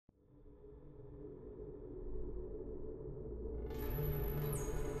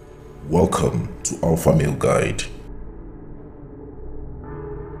Welcome to Alpha Male Guide.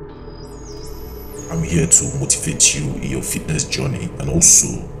 I'm here to motivate you in your fitness journey and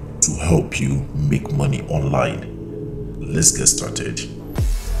also to help you make money online. Let's get started.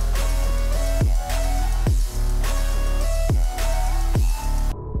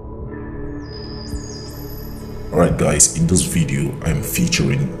 Alright guys, in this video I'm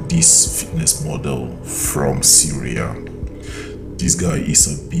featuring this fitness model from Syria. This guy is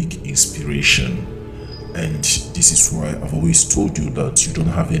a big inspiration, and this is why I've always told you that you don't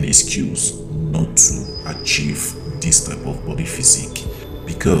have any excuse not to achieve this type of body physique,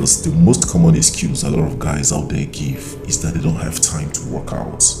 because the most common excuse a lot of guys out there give is that they don't have time to work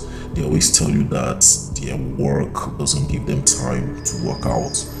out. They always tell you that their work doesn't give them time to work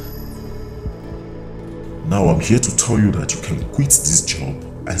out. Now I'm here to tell you that you can quit this job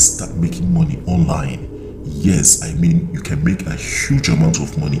and start making money online. Yes, I mean you can make a huge amount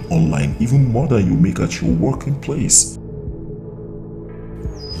of money online, even more than you make at your working place.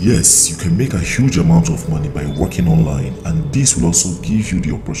 Yes, you can make a huge amount of money by working online, and this will also give you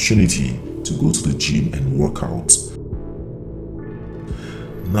the opportunity to go to the gym and work out.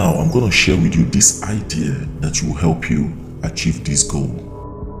 Now I'm going to share with you this idea that will help you achieve this goal.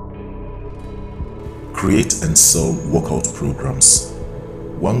 Create and sell workout programs.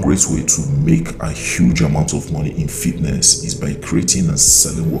 One great way to make a huge amount of money in fitness is by creating and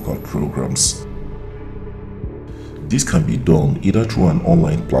selling workout programs. This can be done either through an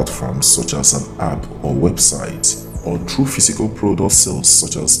online platform such as an app or website, or through physical product sales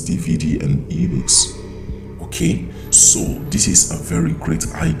such as DVD and ebooks. Okay, so this is a very great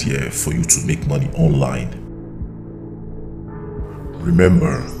idea for you to make money online.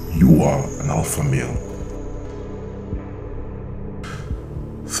 Remember, you are an alpha male.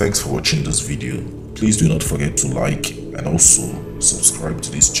 Thanks for watching this video. Please do not forget to like and also subscribe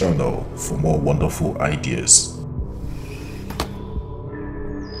to this channel for more wonderful ideas.